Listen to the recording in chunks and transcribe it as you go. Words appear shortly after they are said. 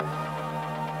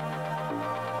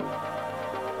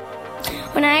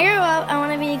When I grow up, I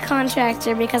want to be a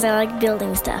contractor because I like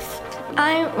building stuff.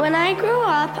 When I grow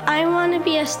up, I want to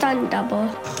be a stunt double.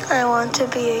 I want to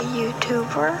be a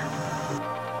YouTuber.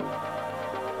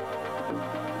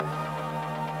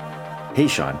 Hey,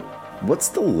 Sean, what's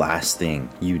the last thing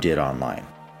you did online?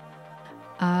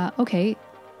 Okay.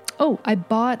 Oh, I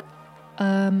bought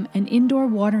an indoor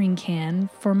watering can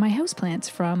for my houseplants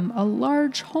from a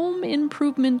large home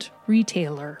improvement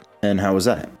retailer. And how was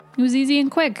that? It was easy and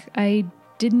quick. I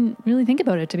didn't really think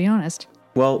about it, to be honest.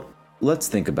 Well, let's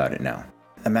think about it now.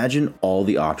 Imagine all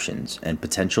the options and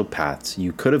potential paths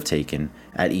you could have taken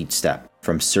at each step,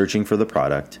 from searching for the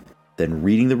product, then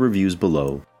reading the reviews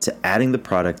below, to adding the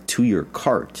product to your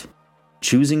cart,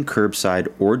 choosing curbside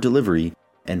or delivery,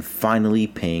 and finally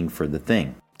paying for the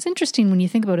thing. It's interesting when you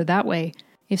think about it that way.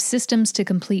 If systems to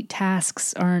complete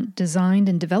tasks aren't designed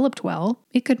and developed well,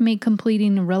 it could make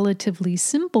completing a relatively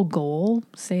simple goal,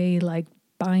 say like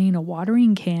buying a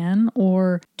watering can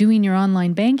or doing your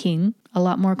online banking, a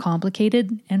lot more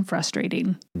complicated and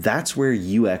frustrating. That's where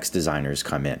UX designers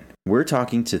come in. We're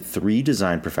talking to 3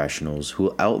 design professionals who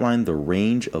will outline the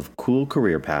range of cool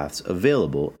career paths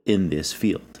available in this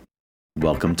field.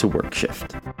 Welcome to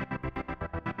WorkShift.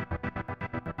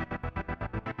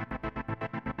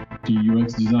 The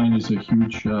UX design is a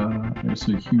huge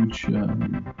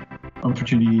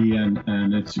opportunity,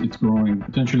 and it's growing.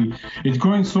 Potentially, it's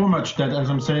growing so much that, as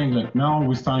I'm saying, like now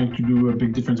we're starting to do a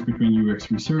big difference between UX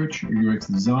research or UX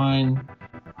design.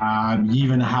 You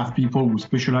even have people who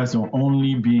specialize on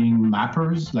only being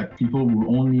mappers, like people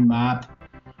who only map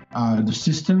the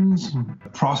systems,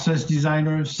 process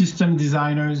designers, system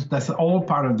designers. That's all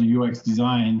part of the UX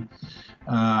design.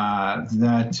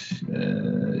 That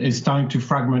is starting to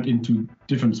fragment into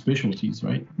different specialties,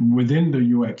 right, within the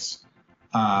UX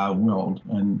world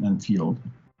and field.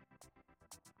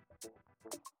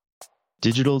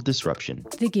 Digital disruption,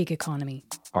 The gig economy,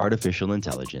 artificial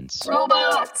intelligence,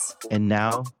 Robots! and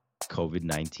now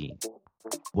COVID-19.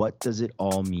 What does it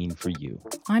all mean for you?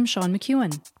 I'm Sean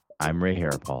McEwen. I'm Ray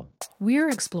Harapal. We're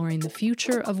exploring the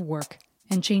future of work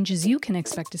and changes you can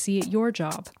expect to see at your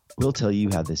job. We'll tell you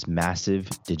how this massive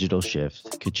digital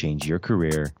shift could change your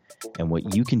career and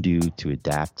what you can do to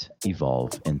adapt,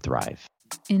 evolve, and thrive.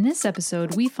 In this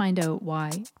episode, we find out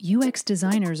why UX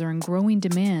designers are in growing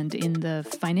demand in the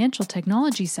financial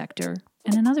technology sector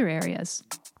and in other areas.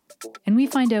 And we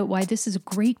find out why this is a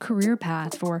great career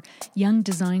path for young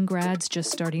design grads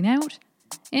just starting out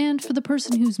and for the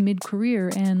person who's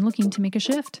mid-career and looking to make a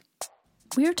shift.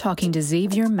 We're talking to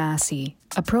Xavier Massey,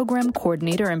 a program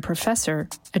coordinator and professor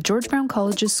at George Brown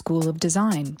College's School of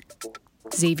Design.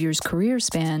 Xavier's career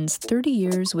spans 30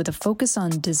 years with a focus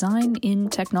on design in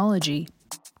technology.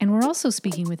 And we're also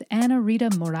speaking with Ana Rita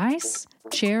Morais,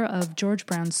 chair of George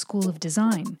Brown's School of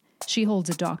Design. She holds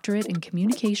a doctorate in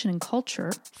communication and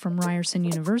culture from Ryerson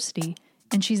University,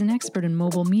 and she's an expert in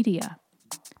mobile media.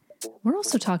 We're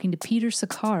also talking to Peter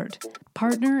Sicard,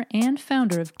 partner and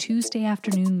founder of Tuesday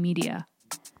Afternoon Media,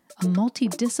 a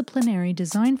multidisciplinary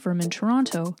design firm in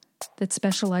Toronto that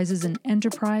specializes in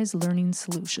enterprise learning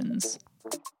solutions.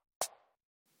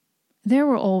 There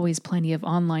were always plenty of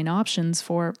online options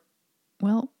for,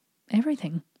 well,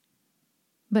 everything.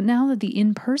 But now that the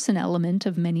in-person element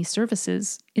of many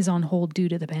services is on hold due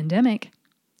to the pandemic,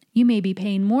 you may be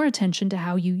paying more attention to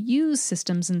how you use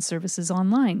systems and services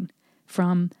online,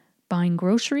 from buying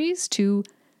groceries to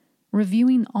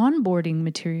reviewing onboarding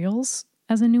materials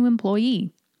as a new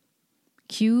employee.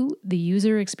 Cue the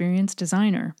user experience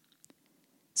designer.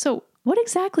 So, what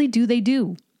exactly do they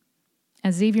do?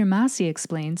 As Xavier Massey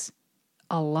explains,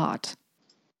 a lot.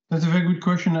 That's a very good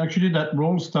question. Actually, that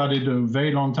role started a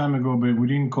very long time ago, but we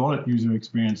didn't call it user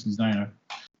experience designer.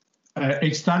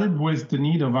 It started with the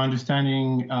need of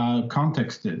understanding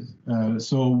context.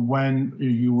 So when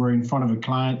you were in front of a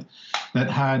client that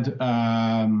had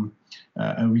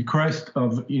a request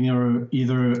of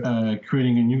either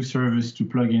creating a new service to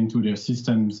plug into their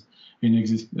systems in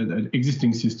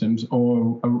existing systems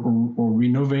or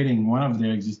renovating one of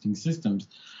their existing systems,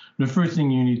 the first thing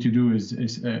you need to do is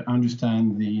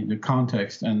understand the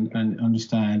context and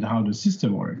understand how the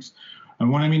system works. And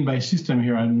what I mean by system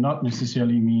here, I do not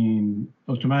necessarily mean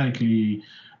automatically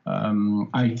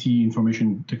IT,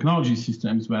 information technology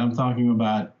systems, but I'm talking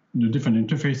about the different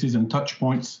interfaces and touch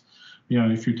points. You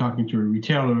know, if you're talking to a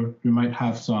retailer, you might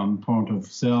have some point of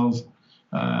sales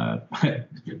outside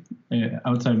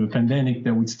of a pandemic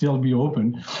that would still be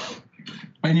open.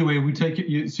 Anyway, we take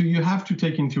it. So you have to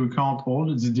take into account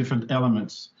all of the different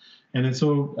elements, and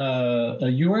so a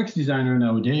UX designer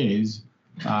nowadays,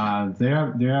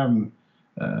 they're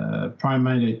prime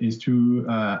mandate is to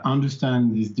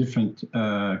understand these different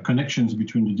connections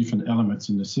between the different elements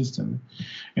in the system,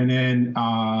 and then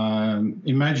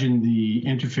imagine the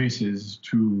interfaces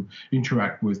to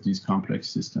interact with these complex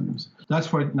systems.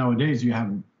 That's why nowadays you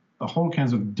have a whole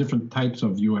kinds of different types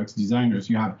of UX designers.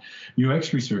 You have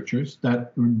UX researchers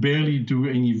that barely do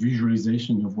any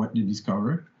visualization of what they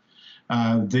discover.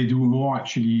 They do more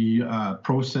actually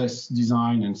process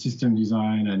design and system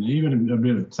design, and even a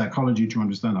bit of psychology to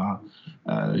understand how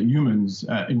humans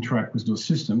interact with those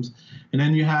systems. And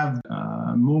then you have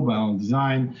mobile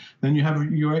design. Then you have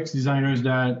UX designers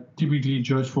that typically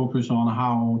just focus on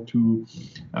how to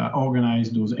organize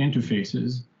those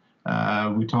interfaces.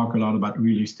 We talk a lot about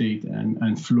real estate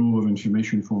and flow of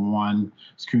information from one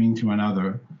screen to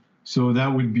another. So that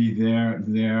would be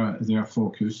their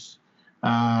focus.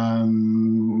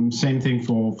 Same thing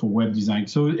for web design.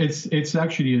 So it's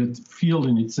actually a field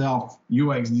in itself,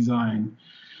 UX design,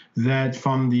 that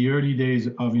from the early days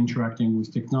of interacting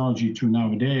with technology to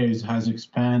nowadays has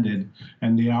expanded,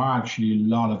 and there are actually a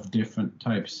lot of different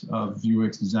types of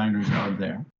UX designers out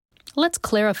there. Let's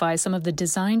clarify some of the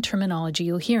design terminology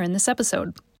you'll hear in this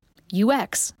episode.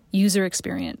 UX, user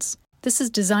experience. This is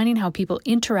designing how people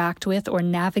interact with or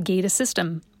navigate a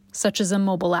system, such as a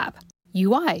mobile app.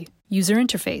 UI, user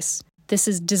interface. This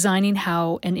is designing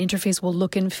how an interface will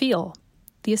look and feel,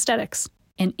 the aesthetics.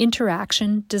 And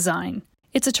interaction design.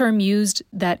 It's a term used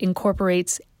that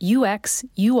incorporates UX,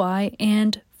 UI,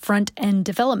 and front-end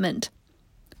development.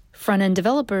 Front-end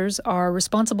developers are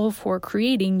responsible for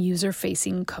creating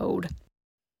user-facing code.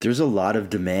 There's a lot of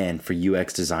demand for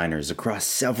UX designers across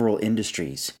several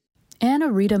industries.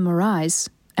 Anna Rita Moraes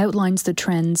outlines the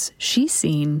trends she's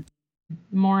seen.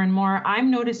 More and more, I'm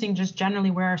noticing just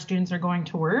generally where our students are going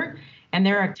to work. And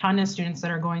there are a ton of students that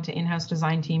are going to in-house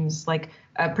design teams, like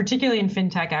particularly in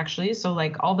fintech, actually. So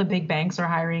like all the big banks are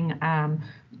hiring,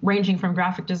 ranging from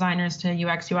graphic designers to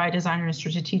UX, UI designers,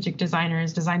 strategic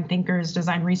designers, design thinkers,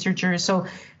 design researchers. So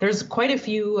there's quite a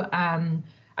few,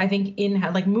 I think,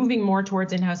 like moving more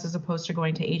towards in-house as opposed to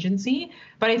going to agency.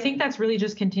 But I think that's really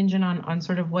just contingent on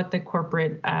sort of what the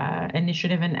corporate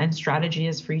initiative and strategy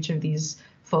is for each of these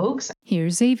folks.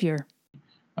 Here's Xavier.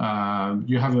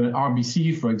 You have an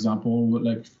RBC, for example,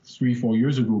 like 3-4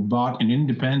 years ago, bought an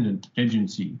independent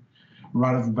agency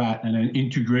right off the bat and then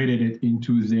integrated it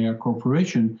into their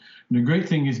corporation. The great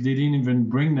thing is they didn't even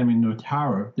bring them in the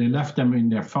tower. They left them in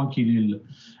their funky little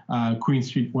Queen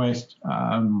Street West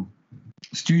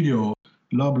studio.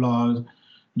 Loblaw,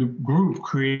 the group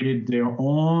created their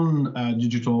own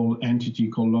digital entity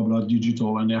called Loblaw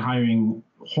Digital, and they're hiring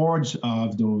hordes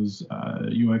of those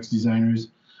UX designers.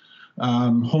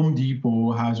 Home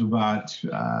Depot has about,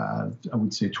 I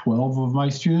would say, 12 of my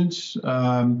students.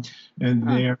 And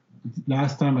their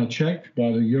last time I checked,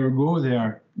 about a year ago,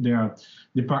 their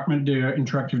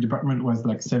interactive department was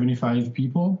like 75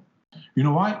 people. You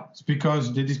know why? It's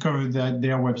because they discovered that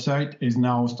their website is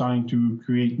now starting to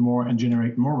create more and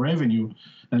generate more revenue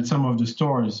than some of the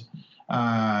stores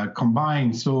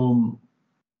combined. So,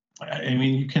 I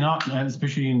mean, you cannot,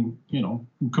 especially in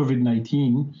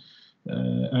COVID-19,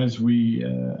 as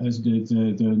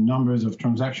the numbers of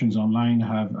transactions online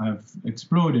have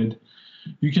exploded,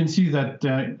 you can see that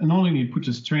not only it puts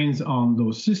a strains on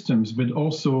those systems, but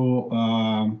also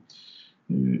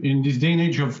in this day and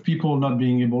age of people not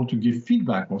being able to give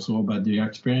feedback also about their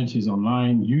experiences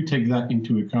online, you take that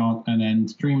into account and then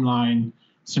streamline,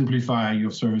 simplify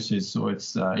your services so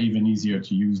it's even easier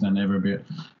to use than ever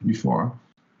before.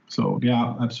 So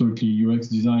yeah, absolutely. UX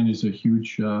design is a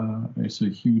huge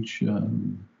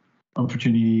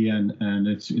opportunity, and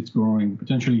it's growing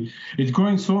potentially. It's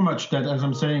growing so much that, as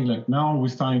I'm saying, like now we're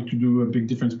starting to do a big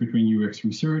difference between UX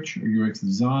research or UX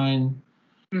design.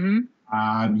 Mm-hmm.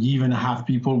 You even have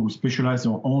people who specialize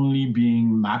on only being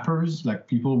mappers, like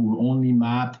people who only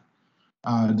map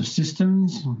the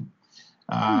systems.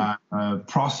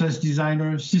 Process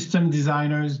designers, system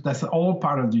designers. That's all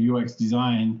part of the UX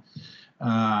design.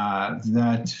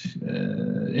 That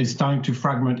is starting to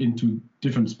fragment into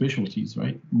different specialties,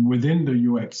 right, within the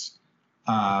UX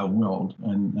world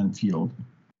and field.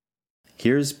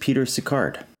 Here's Peter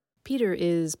Sicard. Peter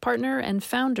is partner and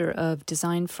founder of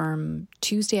design firm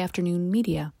Tuesday Afternoon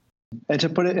Media. And to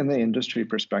put it in the industry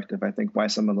perspective, I think why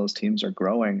some of those teams are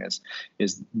growing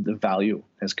is the value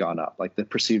has gone up, like the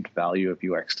perceived value of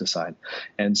UX design.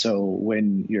 And so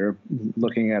when you're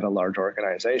looking at a large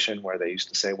organization where they used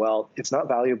to say, well, it's not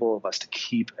valuable of us to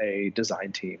keep a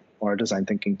design team or a design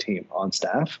thinking team on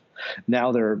staff,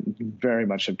 now they're very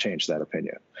much have changed that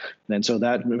opinion. And so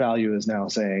that value is now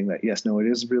saying that, yes, no, it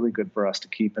is really good for us to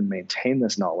keep and maintain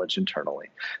this knowledge internally,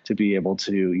 to be able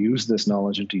to use this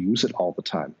knowledge and to use it all the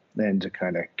time, and to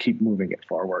kind of keep moving it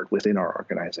forward within our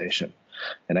organization.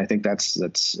 And I think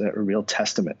that's a real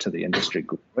testament to the industry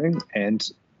growing and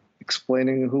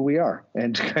explaining who we are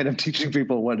and kind of teaching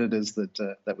people what it is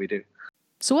that we do.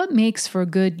 So what makes for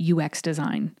good UX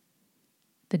design?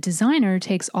 The designer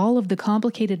takes all of the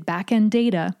complicated back-end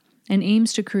data and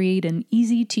aims to create an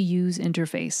easy-to-use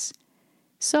interface.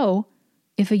 So,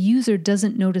 if a user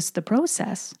doesn't notice the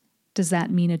process, does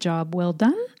that mean a job well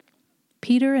done?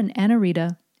 Peter and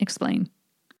Anna-Rita explain.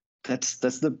 That's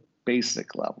the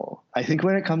basic level. I think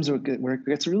where it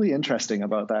gets really interesting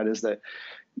about that is that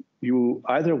you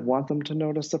either want them to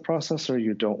notice the process or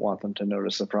you don't want them to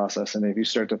notice the process. And if you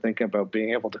start to think about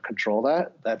being able to control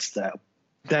that,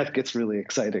 that gets really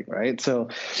exciting, right? So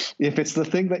if it's the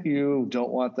thing that you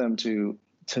don't want them to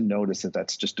notice, that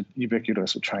that's just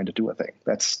ubiquitous with trying to do a thing,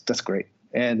 that's great.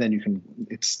 And then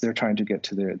they're trying to get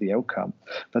to the outcome.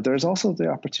 But there's also the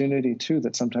opportunity too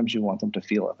that sometimes you want them to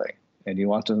feel a thing, and you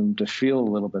want them to feel a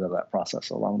little bit of that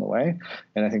process along the way.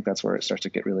 And I think that's where it starts to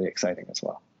get really exciting as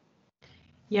well.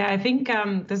 Yeah, I think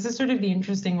this is sort of the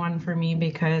interesting one for me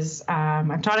because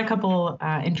I've taught a couple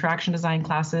interaction design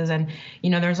classes, and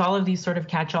there's all of these sort of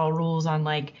catch-all rules on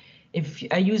like if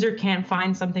a user can't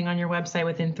find something on your website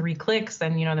within 3 clicks,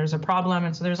 then there's a problem.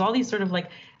 And so there's all these sort of like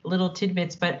little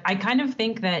tidbits. But I kind of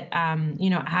think that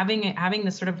having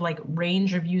this sort of like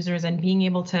range of users and being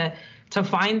able to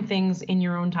find things in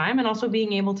your own time, and also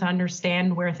being able to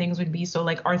understand where things would be. So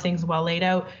like, are things well laid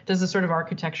out? Does the sort of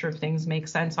architecture of things make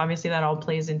sense? Obviously that all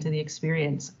plays into the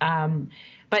experience.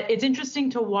 But it's interesting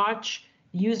to watch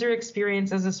user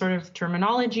experience as a sort of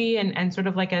terminology and sort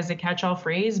of like as a catch-all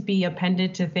phrase be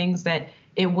appended to things that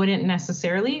it wouldn't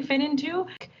necessarily fit into.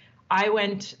 I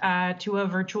went to a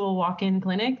virtual walk-in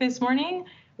clinic this morning,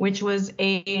 which was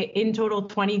in total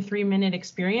 23-minute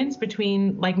experience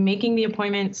between like making the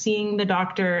appointment, seeing the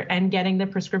doctor, and getting the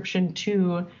prescription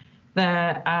to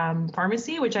the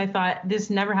pharmacy, which I thought, this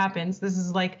never happens. This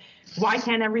is like, why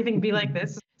can't everything be like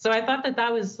this? So I thought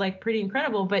that was like pretty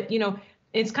incredible. But,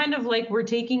 it's kind of like we're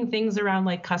taking things around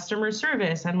like customer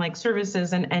service and like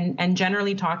services and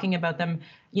generally talking about them,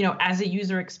 as a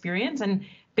user experience. And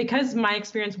because my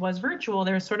experience was virtual,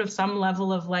 there's sort of some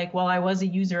level of like, well, I was a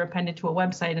user appended to a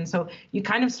website. And so you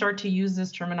kind of start to use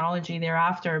this terminology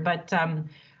thereafter. But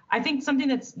I think something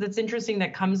that's interesting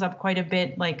that comes up quite a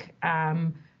bit, like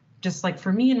just like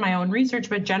for me in my own research,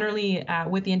 but generally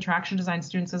with the interaction design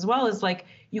students as well, is like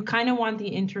you kind of want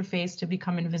the interface to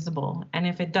become invisible. And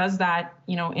if it does that,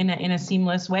 in a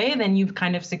seamless way, then you've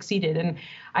kind of succeeded. And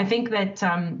I think that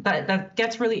that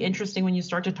gets really interesting when you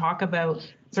start to talk about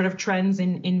sort of trends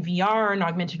in VR and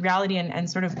augmented reality and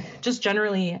sort of just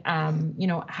generally,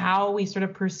 how we sort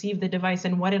of perceive the device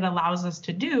and what it allows us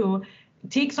to do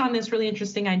takes on this really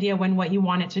interesting idea when what you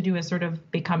want it to do is sort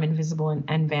of become invisible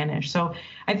and vanish. So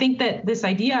I think that this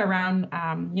idea around,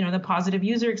 the positive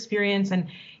user experience and,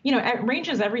 it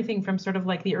ranges everything from sort of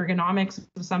like the ergonomics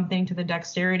of something to the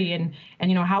dexterity and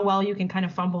how well you can kind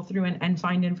of fumble through and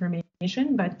find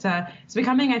information. But it's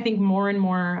becoming, I think, more and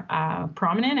more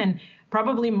prominent, and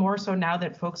probably more so now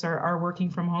that folks are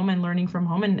working from home and learning from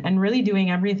home and really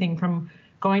doing everything from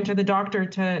going to the doctor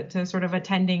to sort of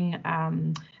attending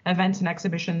events and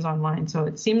exhibitions online. So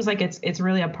it seems like it's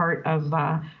really a part of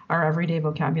our everyday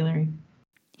vocabulary.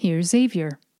 Here's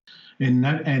Xavier. And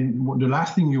the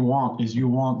last thing you want is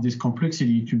this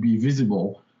complexity to be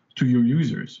visible to your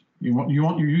users. You want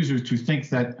your users to think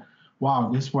that,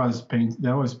 wow, that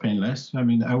was painless. I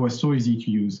mean, that was so easy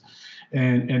to use.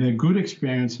 And a good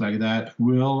experience like that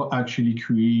will actually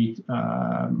create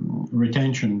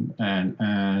retention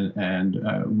and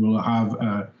will have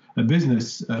a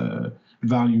business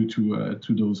value to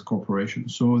those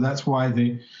corporations. So that's why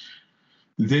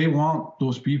they want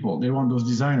those people, they want those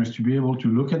designers to be able to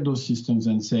look at those systems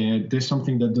and say, there's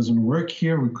something that doesn't work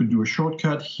here. We could do a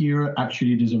shortcut here.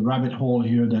 Actually, there's a rabbit hole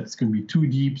here that's going to be too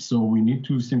deep. So we need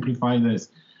to simplify this.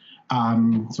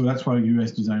 So that's what a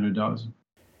UX designer does.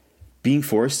 Being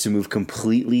forced to move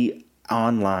completely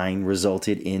online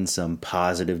resulted in some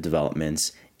positive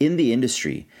developments in the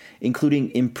industry, including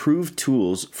improved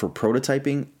tools for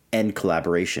prototyping and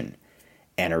collaboration.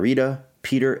 Anna-Rita,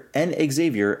 Peter, and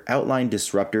Xavier outlined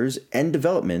disruptors and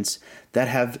developments that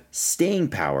have staying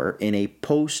power in a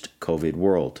post-COVID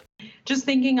world. Just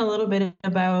thinking a little bit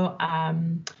about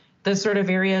the sort of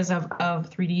areas of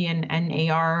 3D and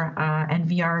AR and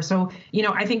VR. So,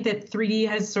 I think that 3D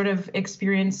has sort of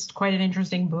experienced quite an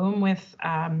interesting boom with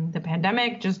the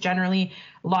pandemic, just generally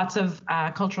lots of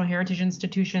cultural heritage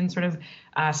institutions sort of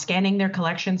scanning their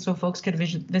collections so folks could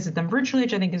visit them virtually,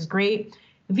 which I think is great.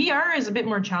 VR is a bit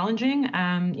more challenging.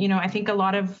 I think a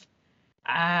lot of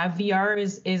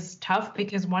VR is tough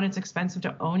because, one, it's expensive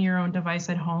to own your own device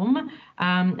at home.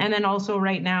 And then also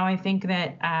right now, I think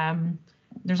that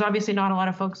there's obviously not a lot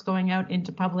of folks going out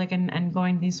into public and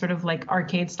going these sort of like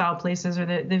arcade style places or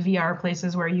the VR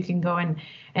places where you can go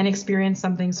and experience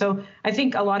something. So I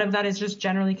think a lot of that is just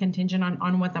generally contingent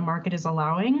on what the market is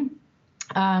allowing.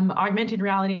 Augmented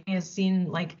reality has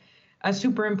seen like a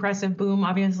super impressive boom,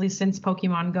 obviously, since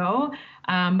Pokemon Go.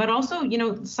 But also,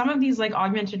 some of these like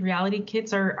augmented reality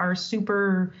kits are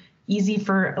super easy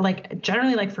for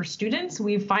generally for students.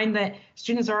 We find that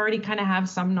students already kind of have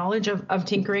some knowledge of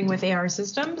tinkering with AR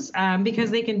systems because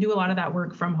they can do a lot of that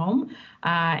work from home.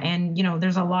 And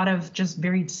there's a lot of just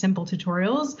very simple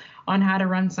tutorials on how to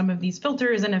run some of these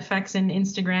filters and effects in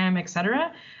Instagram,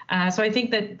 etc. So I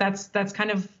think that's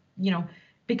kind of,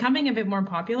 becoming a bit more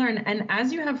popular. And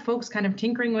as you have folks kind of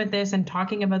tinkering with this and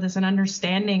talking about this and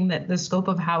understanding that the scope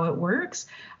of how it works,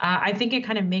 I think it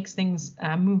kind of makes things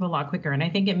move a lot quicker. And I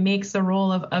think it makes the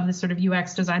role of the sort of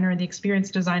UX designer or the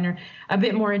experience designer a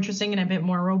bit more interesting and a bit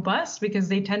more robust because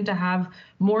they tend to have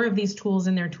more of these tools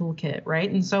in their toolkit,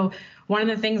 right? And so one of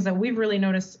the things that we've really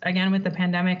noticed, again, with the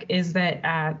pandemic is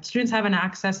that students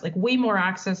have way more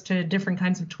access to different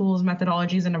kinds of tools,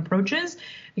 methodologies, and approaches,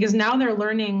 because now they're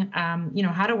learning,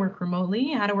 how to work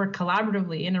remotely, how to work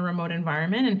collaboratively in a remote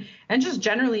environment, and just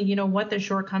generally, what the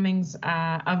shortcomings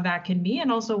of that can be,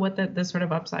 and also what the sort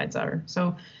of upsides are.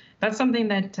 So that's something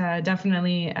that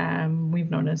definitely we've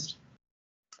noticed.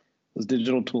 Those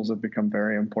digital tools have become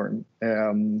very important.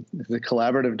 The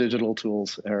collaborative digital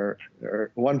tools are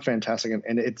one fantastic,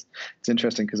 and it's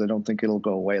interesting because I don't think it'll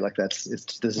go away. Like this is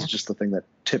just the thing that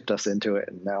tipped us into it,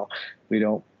 and now we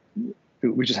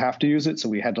just have to use it. So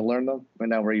we had to learn them, and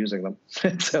now we're using them.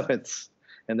 So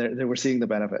we're seeing the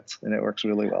benefits, and it works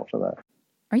really well for that.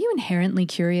 Are you inherently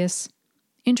curious?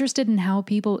 Interested in how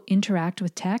people interact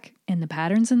with tech and the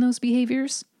patterns in those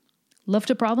behaviors? Love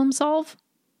to problem solve?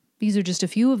 These are just a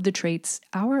few of the traits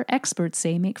our experts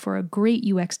say make for a great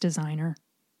UX designer.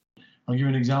 I'll give you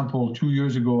an example. 2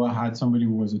 years ago, I had somebody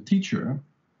who was a teacher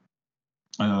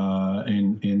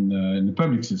in the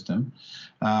public system,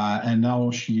 and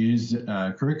now she is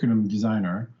a curriculum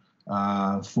designer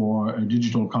for a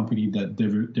digital company that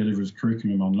delivers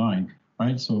curriculum online,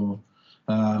 right? So,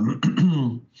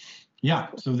 so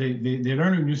they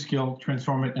learn a new skill,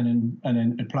 transform it, and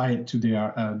then apply it to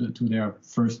their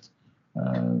first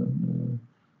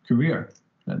career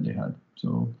that they had.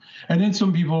 So, and then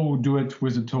some people would do it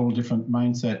with a total different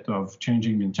mindset of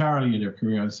changing entirely their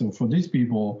career. So for these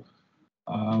people,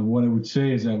 what I would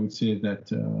say that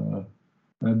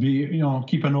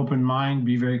keep an open mind,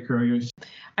 be very curious.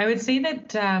 I would say that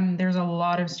there's a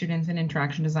lot of students in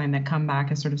interaction design that come back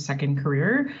as sort of second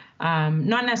career.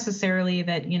 Not necessarily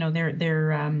that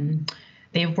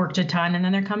they've worked a ton and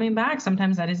then they're coming back.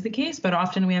 Sometimes that is the case, but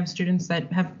often we have students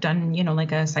that have done,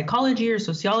 like a psychology or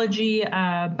sociology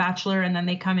bachelor, and then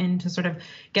they come in to sort of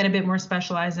get a bit more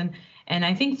specialized. And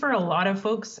I think for a lot of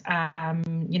folks,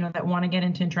 that want to get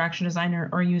into interaction design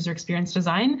or user experience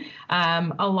design,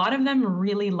 a lot of them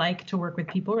really like to work with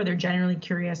people, or they're generally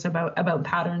curious about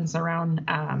patterns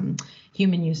around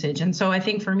human usage. And so I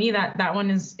think for me that one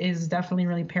is definitely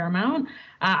really paramount.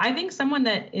 I think someone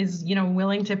that is,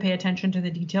 willing to pay attention to the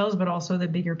details, but also the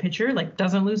bigger picture, like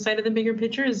doesn't lose sight of the bigger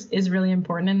picture is really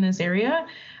important in this area.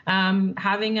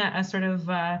 Having a sort of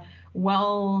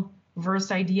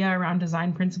well-versed idea around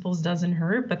design principles doesn't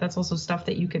hurt, but that's also stuff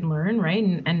that you can learn,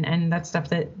 right? And that's stuff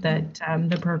that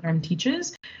the program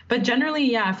teaches. But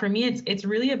generally, for me, it's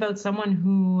really about someone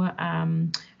who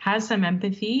has some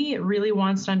empathy, really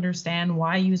wants to understand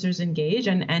why users engage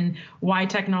and why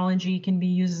technology can be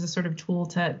used as a sort of tool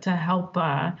to help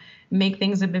make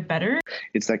things a bit better.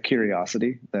 It's that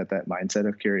curiosity, that mindset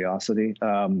of curiosity.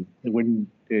 When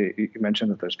you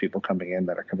mentioned that there's people coming in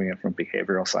from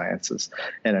behavioral sciences,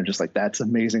 and I'm just like, that's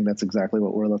amazing. That's exactly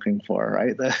what we're looking for,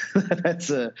 right? That's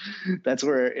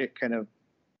where it kind of,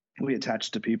 we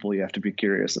attach to people. You have to be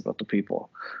curious about the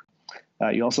people.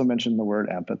 You also mentioned the word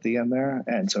empathy in there.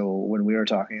 And so when we were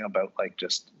talking about like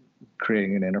just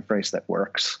creating an interface that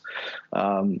works,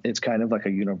 it's kind of like a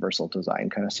universal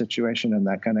design kind of situation, and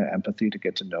that kind of empathy to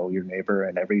get to know your neighbor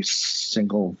in every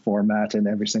single format and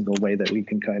every single way that we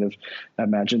can kind of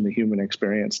imagine the human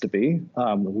experience to be.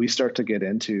 We start to get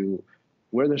into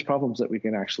where there's problems that we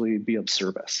can actually be of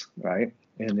service, right,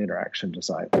 in interaction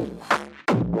design.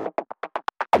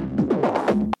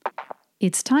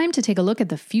 It's time to take a look at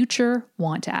the future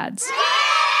want ads.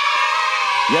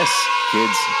 Yes,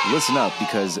 kids, listen up,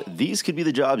 because these could be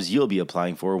the jobs you'll be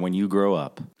applying for when you grow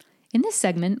up. In this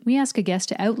segment, we ask a guest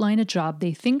to outline a job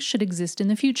they think should exist in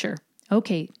the future.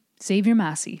 Okay, Xavier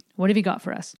Massey, what have you got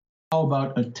for us? How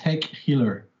about a tech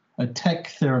healer, a tech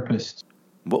therapist?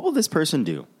 What will this person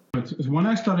do? When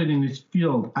I started in this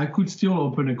field, I could still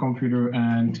open a computer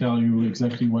and tell you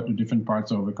exactly what the different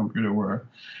parts of a computer were.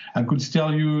 I could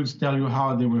tell you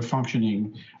how they were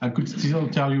functioning. I could still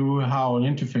tell you how an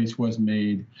interface was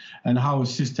made and how a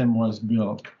system was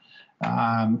built.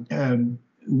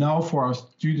 Now for our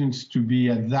students to be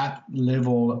at that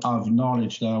level of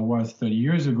knowledge that I was 30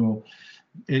 years ago,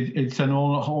 it's a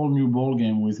whole new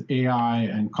ballgame with AI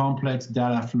and complex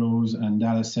data flows and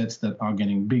data sets that are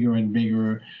getting bigger and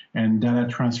bigger, and data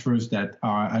transfers that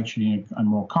are actually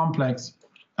more complex.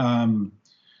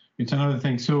 It's another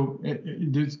thing. So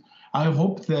I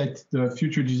hope that the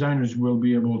future designers will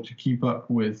be able to keep up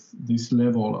with this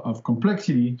level of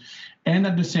complexity and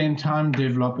at the same time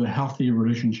develop a healthy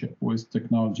relationship with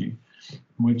technology,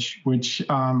 which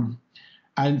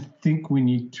I think we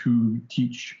need to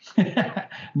teach,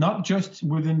 not just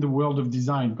within the world of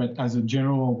design, but as a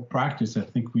general practice. I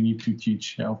think we need to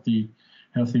teach healthy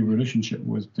relationship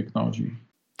with technology.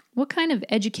 What kind of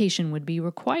education would be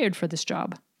required for this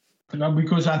job?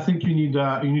 Because I think you need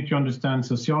to understand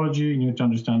sociology, you need to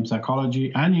understand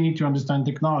psychology, and you need to understand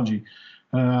technology.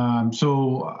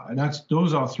 So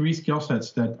those are three skill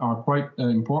sets that are quite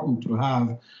important to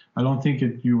have. I don't think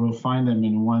you will find them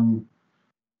in one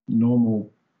normal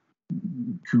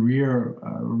career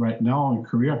right now,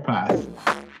 career path.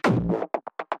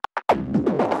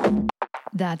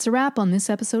 That's a wrap on this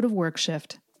episode of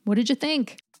WorkShift. What did you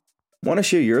think? Want to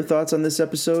share your thoughts on this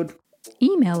episode?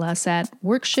 Email us at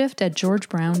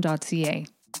workshift@georgebrown.ca.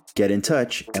 Get in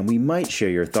touch, and we might share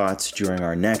your thoughts during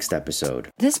our next episode.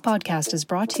 This podcast is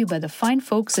brought to you by the fine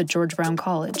folks at George Brown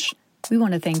College. We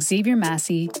want to thank Xavier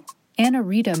Massey, Anna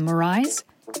Rita Morais,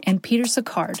 and Peter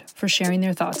Sicard for sharing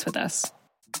their thoughts with us.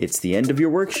 It's the end of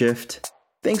your work shift.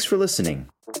 Thanks for listening.